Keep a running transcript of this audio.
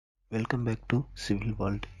Welcome back to Civil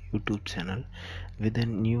World YouTube channel with a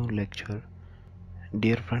new lecture.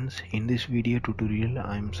 Dear friends, in this video tutorial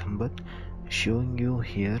I am Sambat showing you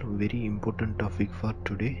here very important topic for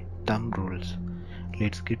today, thumb rules.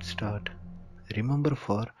 Let's get started. Remember,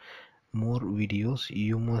 for more videos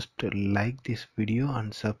you must like this video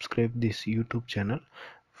and subscribe this YouTube channel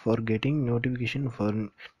for getting notification for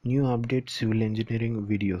new update civil engineering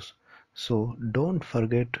videos. So don't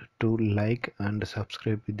forget to like and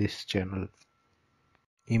subscribe this channel.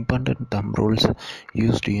 Important thumb rules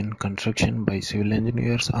used in construction by civil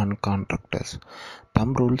engineers and contractors.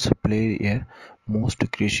 Thumb rules play a most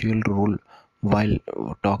crucial role while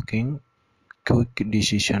taking quick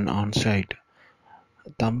decision on site.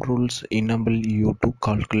 Thumb rules enable you to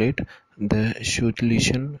calculate the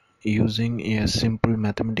solution using a simple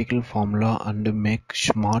mathematical formula and make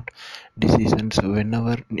smart decisions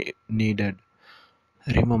whenever needed.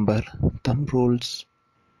 Remember, thumb rules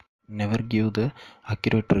never give the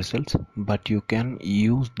accurate results, but you can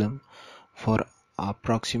use them for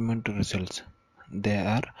approximate results. There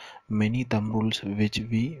are many thumb rules which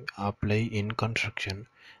we apply in construction.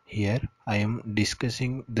 Here I am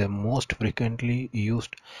discussing the most frequently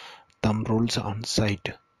used thumb rules on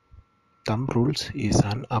site. Thumb rules is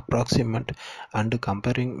an approximate and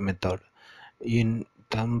comparing method. In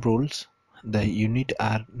thumb rules, the units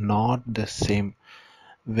are not the same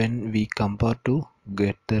when we compare to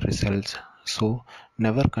get the results, so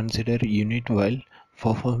never consider unit while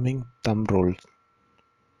performing thumb rules.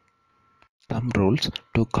 Thumb rules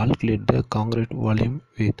to calculate the concrete volume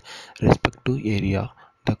with respect to area.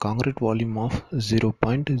 The concrete volume of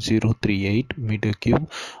 0.038 meter cube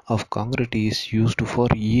of concrete is used for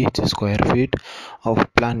each square feet of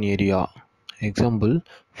plan area. Example,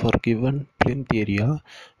 for given plinth area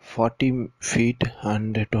 40 feet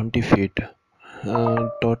and 20 feet,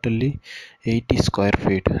 totally 80 square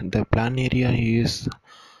feet. The plan area is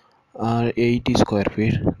 80 square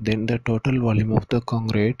feet. Then the total volume of the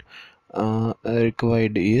concrete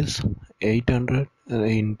required is 800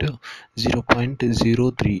 into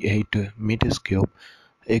 0.038 meters cube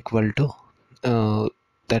equal to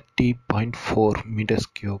 30.4 meters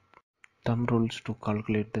cube. Thumb rules to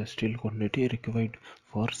calculate the steel quantity required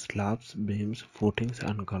for slabs, beams, footings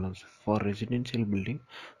and columns. For residential building,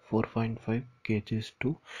 4.5 kgs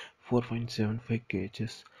to 4.75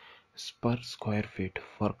 kgs per square feet.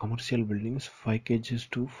 For commercial buildings, 5 kgs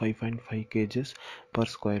to 5.5 kgs per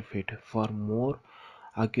square feet. For more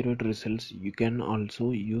accurate results, you can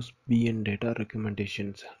also use BN data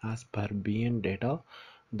recommendations. As per BN data,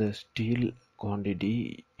 the steel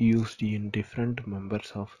quantity used in different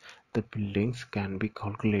members of the buildings can be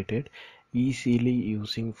calculated easily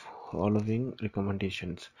using following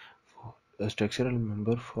recommendations. For a structural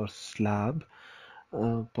member, for slab,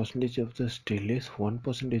 percentage of the steel is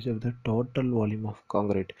 1% of the total volume of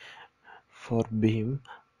concrete. For beam,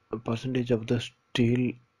 percentage of the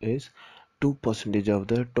steel is 2% of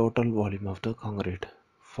the total volume of the concrete.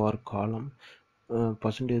 For column,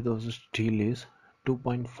 percentage of the steel is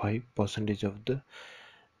 2.5% of the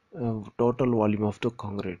total volume of the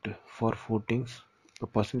concrete. For footings, the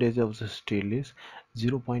percentage of the steel is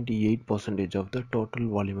 0.8% of the total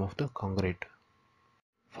volume of the concrete.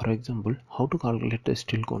 For example, how to calculate the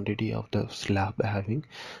steel quantity of the slab having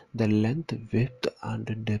the length, width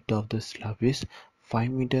and depth of the slab is 5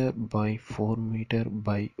 meter by 4 meter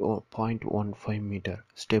by 0.15 meter.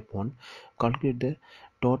 Step 1. Calculate the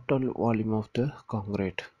total volume of the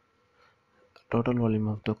concrete. Total volume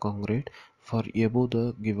of the concrete for above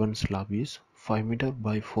the given slab is 5 meter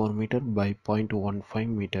by 4 meter by 0.15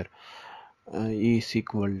 meter is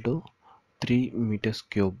equal to 3 meters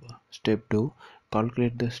cube. Step 2.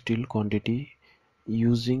 Calculate the steel quantity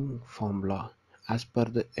using formula. As per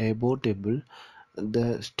the above table,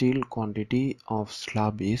 the steel quantity of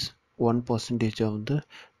slab is 1% of the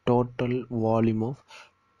total volume of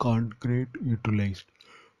concrete utilized.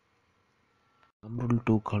 Thumb rule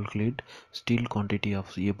to calculate steel quantity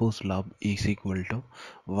of above slab is equal to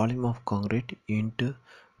volume of concrete into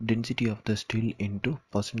density of the steel into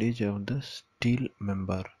percentage of the steel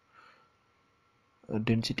member.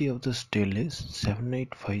 Density of the steel is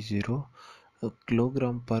 7850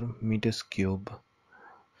 kilogram per meters cube.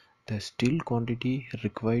 The steel quantity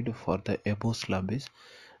required for the above slab is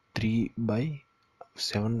 3 by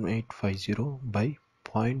 7850 by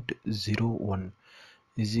 0.01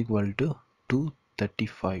 is equal to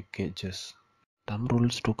 235 kgs. Thumb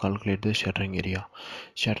rules to calculate the shuttering area.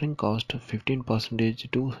 Shuttering cost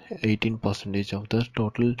 15% to 18% of the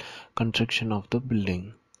total construction of the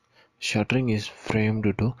building. Shuttering is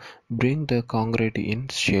framed to bring the concrete in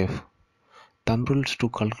shape. Thumb rules to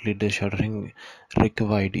calculate the shuttering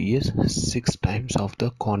required is 6 times of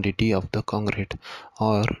the quantity of the concrete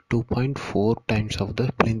or 2.4 times of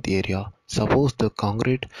the plinth area. Suppose the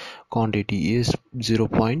concrete quantity is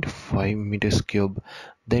 0.5 meters cube,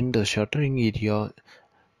 then the shuttering area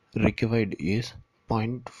required is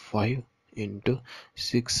 0.5 into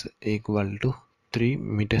 6 equal to 3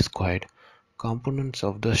 meters squared. Components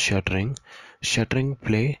of the shuttering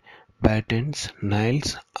play, battens,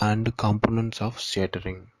 nails, and components of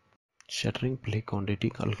shuttering play quantity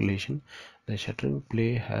calculation. The shuttering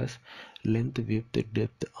play has length, width,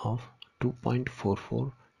 depth of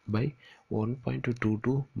 2.44 by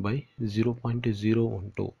 1.22 by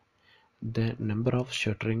 0.012. The number of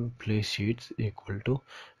shuttering play sheets equal to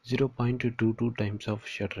 0.22 times of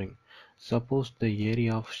shuttering. Suppose the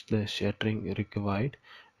area of the shuttering required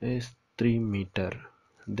is 3 meter.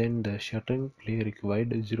 Then the shuttering play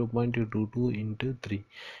required 0.22 into 3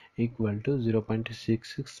 equal to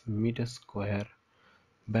 0.66 meters square.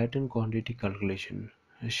 Batten quantity calculation.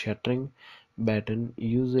 A shuttering batten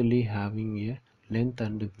usually having a length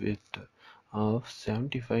and width of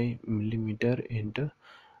 75 mm into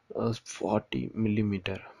 40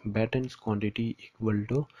 mm. Batten's quantity equal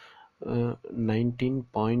to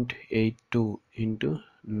 19.82 into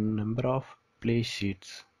number of play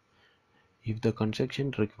sheets. If the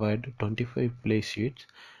construction required 25 play sheets,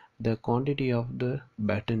 the quantity of the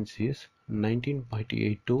battens is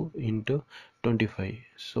 19.82 into 25.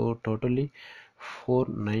 So totally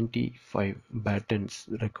 495 battens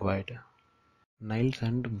required. Nails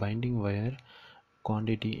and binding wire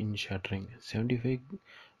quantity in shuttering. 75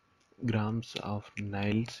 grams of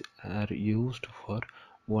nails are used for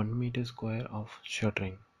 1 meter square of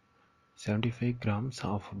shuttering. 75 grams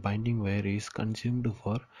of binding wire is consumed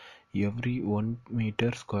for every 1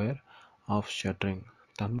 meter square of shuttering.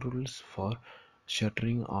 Thumb rules for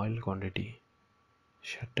shuttering oil quantity.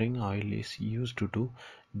 Shuttering oil is used to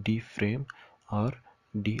deframe or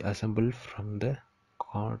deassemble from the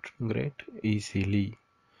concrete easily.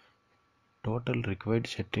 Total required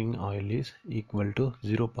shuttering oil is equal to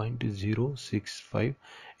 0.065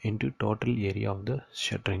 into total area of the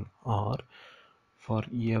shuttering, or for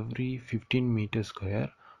every 15 meter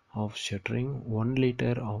square of shuttering 1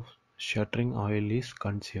 liter of shuttering oil is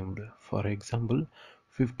consumed. For example,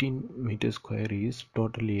 15 meter square is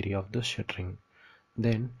total area of the shuttering.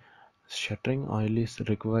 Then shuttering oil is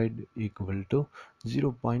required equal to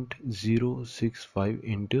 0.065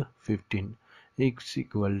 into 15 is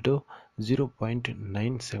equal to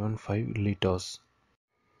 0.975 liters.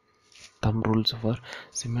 Thumb rules for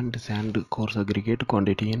cement, sand, coarse aggregate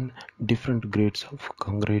quantity in different grades of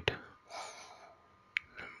concrete.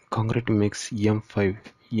 Concrete mix M5.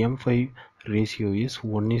 M5 ratio is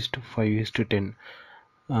 1:5:10.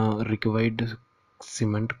 Required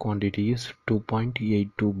cement quantity is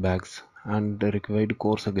 2.82 bags, and the required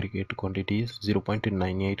coarse aggregate quantity is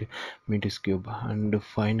 0.98 meters cube, and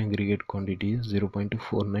fine aggregate quantity is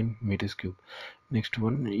 0.49 meters cube. Next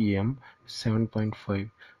one, M7.5.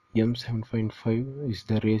 M7.5 is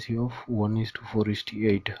the ratio of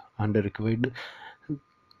 1:4:8, and the required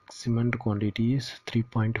cement quantity is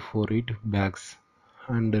 3.48 bags,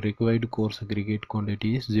 and the required coarse aggregate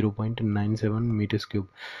quantity is 0.97 meters cube,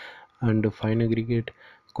 and the fine aggregate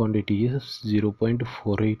quantity is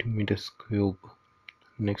 0.48 meters cube.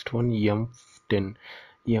 Next one, M10.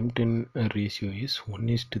 M10 ratio is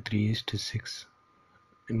 1:3:6.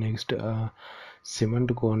 Next, cement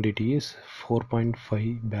quantity is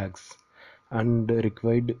 4.5 bags, and the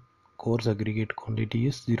required coarse aggregate quantity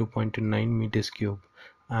is 0.9 meters cube,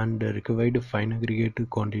 and the required fine aggregate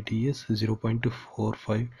quantity is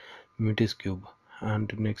 0.45 meters cube. And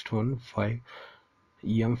next one, 5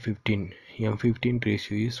 M15. M15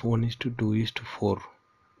 ratio is 1:2:4.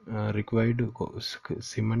 Required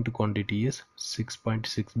cement quantity is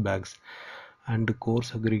 6.6 bags, and the coarse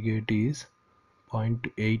aggregate is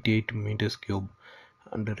 0.88 meters cube,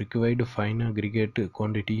 and the required fine aggregate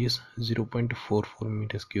quantity is 0.44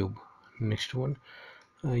 meters cube. Next one,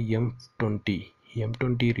 M20.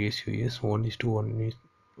 M20 ratio is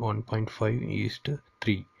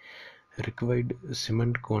 1:1.5:3. Required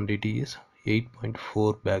cement quantity is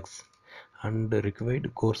 8.4 bags, and the required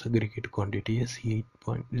coarse aggregate quantity is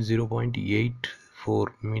 0.84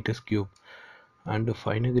 meters cube, and the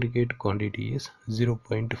fine aggregate quantity is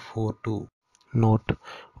 0.42. Note: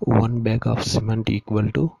 1 bag of cement equal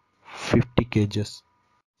to 50 kgs.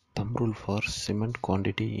 Thumb rule for cement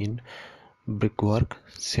quantity in brickwork,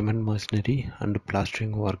 cement masonry, and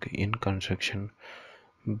plastering work in construction.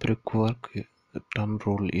 Brickwork thumb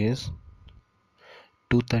rule is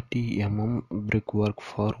 230 mm brickwork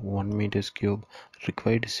for 1 meters cube.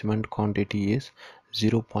 Required cement quantity is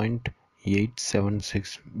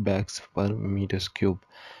 0.876 bags per meters cube,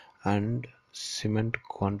 and cement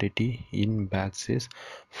quantity in bags is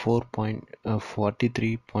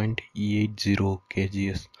 43.80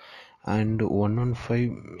 kgs, and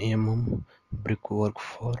 115 mm brickwork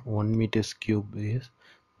for 1 meters cube is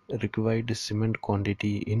required cement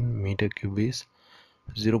quantity in meter cube is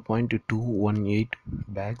 0.218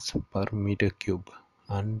 bags per meter cube,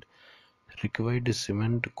 and required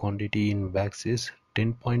cement quantity in bags is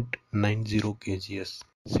 10.90 kgs.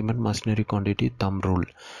 Cement masonry quantity thumb rule: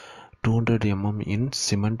 200 mm in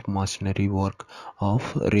cement masonry work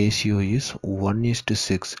of ratio is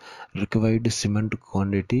 1:6. Required cement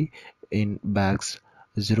quantity in bags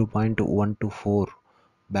 0.124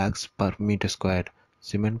 bags per meter square.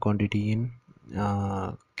 Cement quantity in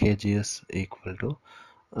kgs equal to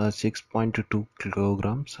 6.2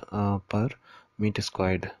 kilograms per meter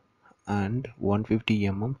squared, and 150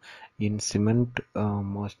 mm in cement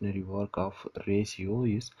masonry work of ratio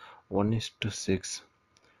is 1:6.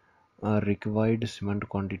 Required cement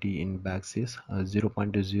quantity in bags is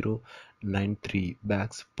 0.093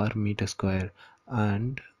 bags per meter square,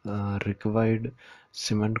 and required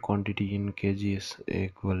cement quantity in kg is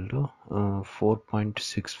equal to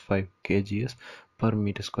 4.65 kgs per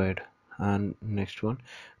meter squared. And next one,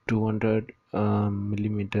 200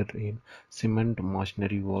 millimeter in cement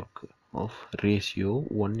masonry work of ratio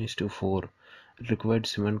 1:4. Required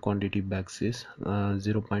cement quantity bags is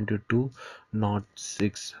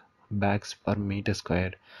 0.206 bags per meter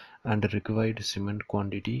square, and required cement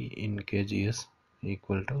quantity in kgs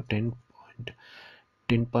equal to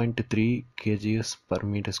 10.3 kgs per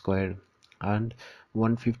meter square, and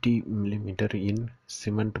 150 millimeter in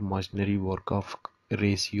cement masonry work of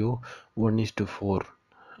ratio 1:4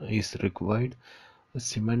 is required.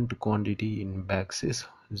 Cement quantity in bags is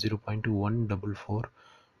 0.144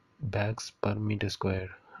 bags per meter square,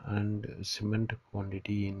 and cement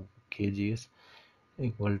quantity in kgs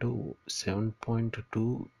equal to 7.2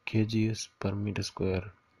 kgs per meter square.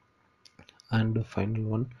 And final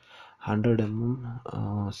one, 100 mm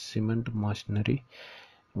cement masonry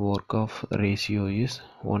work of ratio is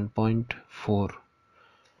 1.4,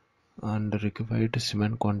 and required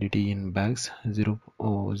cement quantity in bags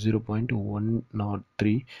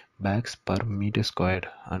 0.103 bags per meter squared,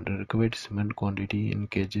 and required cement quantity in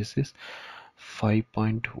kgs is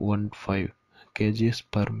 5.15 kgs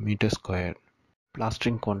per meter squared.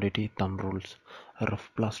 Plastering quantity thumb rules: rough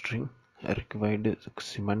plastering required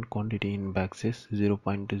cement quantity in bags is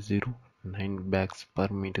 0.09 bags per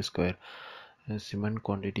meter square. Cement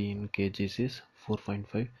quantity in kgs is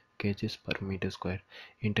 4.5 kgs per meter square.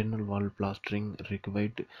 Internal wall plastering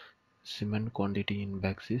required cement quantity in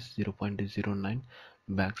bags is 0.09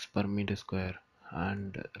 bags per meter square,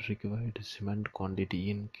 and required cement quantity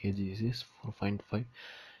in kgs is 4.5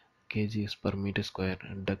 kgs per meter square.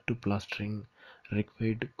 Duct plastering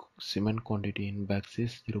required cement quantity in bags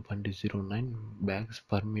is 0.09 bags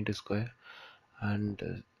per meter square, and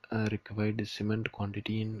required cement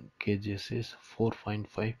quantity in kgs is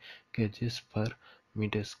 4.5 kgs per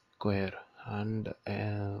meter square. And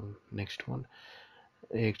next one,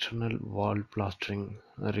 external wall plastering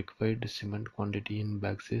required cement quantity in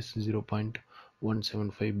bags is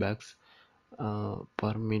 0.175 bags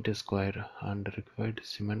per meter square, and required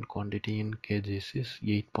cement quantity in kgs is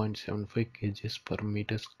 8.75 kgs per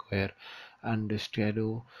meter square. And stereo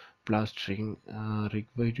plastering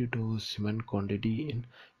required to cement quantity in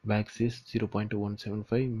bags is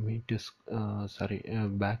 0.175 meters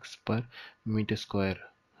bags per meter square,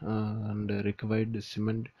 and required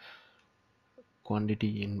cement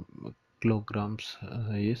quantity in kilograms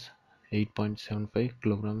is 8.75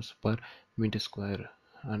 kilograms per meter square.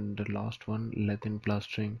 And the last one, lath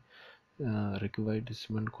plastering required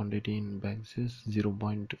cement quantity in bags is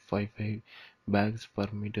 0.55 bags per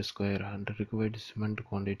meter square, and required cement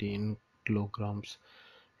quantity in kilograms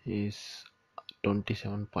is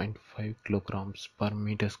 27.5 kilograms per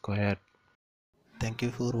meter square. Thank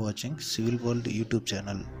you for watching Civil World YouTube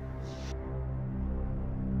channel.